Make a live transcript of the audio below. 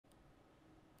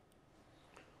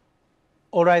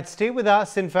All right, stay with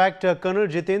us. In fact, Colonel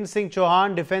Jitin Singh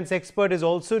Chauhan, defense expert, is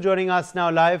also joining us now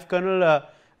live. Colonel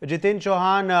Jitin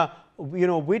Chauhan,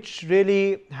 which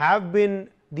really have been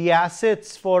the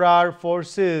assets for our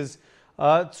forces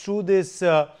through this,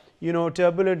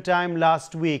 turbulent time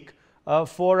last week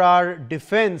for our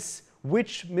defense.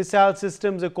 Which missile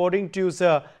systems, according to you,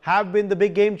 sir, have been the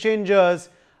big game changers?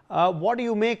 What do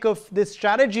you make of this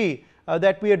strategy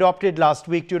that we adopted last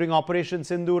week during Operation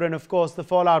Sindoor and, of course, the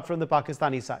fallout from the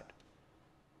Pakistani side?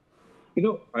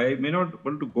 I may not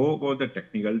want to go about the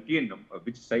technicality and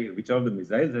which of the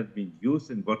missiles has been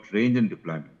used in what range and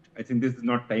deployment. I think this is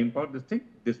not time for this thing.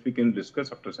 This we can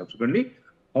discuss after subsequently.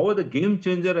 However, the game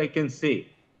changer, I can say,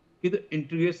 is the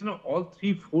integration of all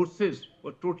three forces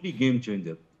were totally game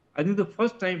changer. I think the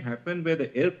first time happened where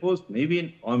the Air Force, Navy,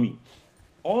 and Army,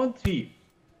 all three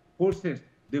forces,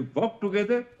 they worked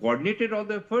together, coordinated all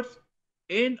the efforts,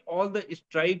 and all the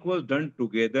strike was done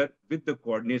together with the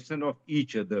coordination of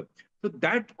each other. So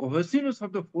that cohesiveness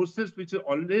of the forces, which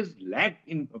always lacked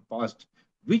in the past,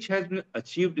 which has been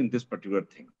achieved in this particular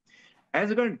thing. As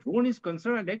regards drone is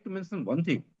concerned, I'd like to mention one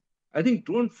thing. I think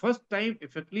drone first time,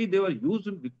 effectively, they were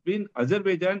used between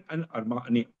Azerbaijan and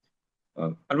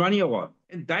Armenia war.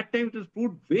 And that time it was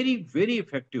proved very, very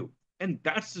effective. And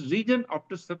that's the reason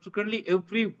after subsequently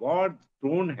every war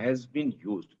drone has been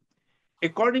used.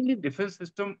 Accordingly, defense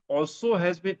system also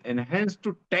has been enhanced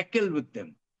to tackle with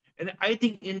them. And I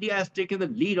think India has taken the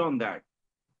lead on that.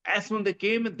 As when they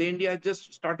came, India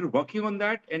just started working on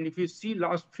that. And if you see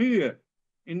last few years,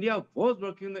 India was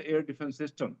working on the air defense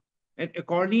system. And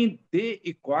accordingly, they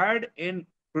acquired and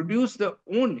produced their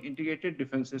own integrated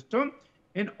defense system,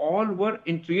 and all were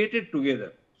integrated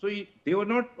together. So they were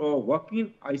not working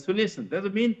in isolation. That's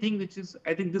the main thing, which is,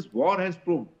 I think this war has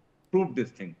proved this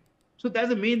thing. So that's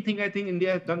the main thing I think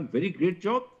India has done very great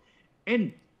job.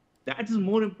 And that is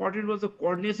more important was the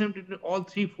coordination between all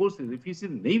three forces. If you see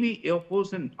Navy, Air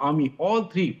Force, and Army, all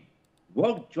three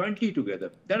work jointly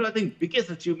together. That is, I think,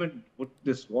 biggest achievement what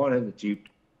this war has achieved.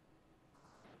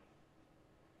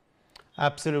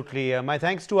 Absolutely. My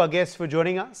thanks to our guests for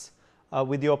joining us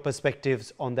with your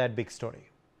perspectives on that big story.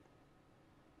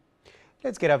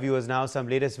 Let's get our viewers now some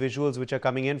latest visuals which are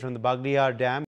coming in from the Baghdiyar Dam.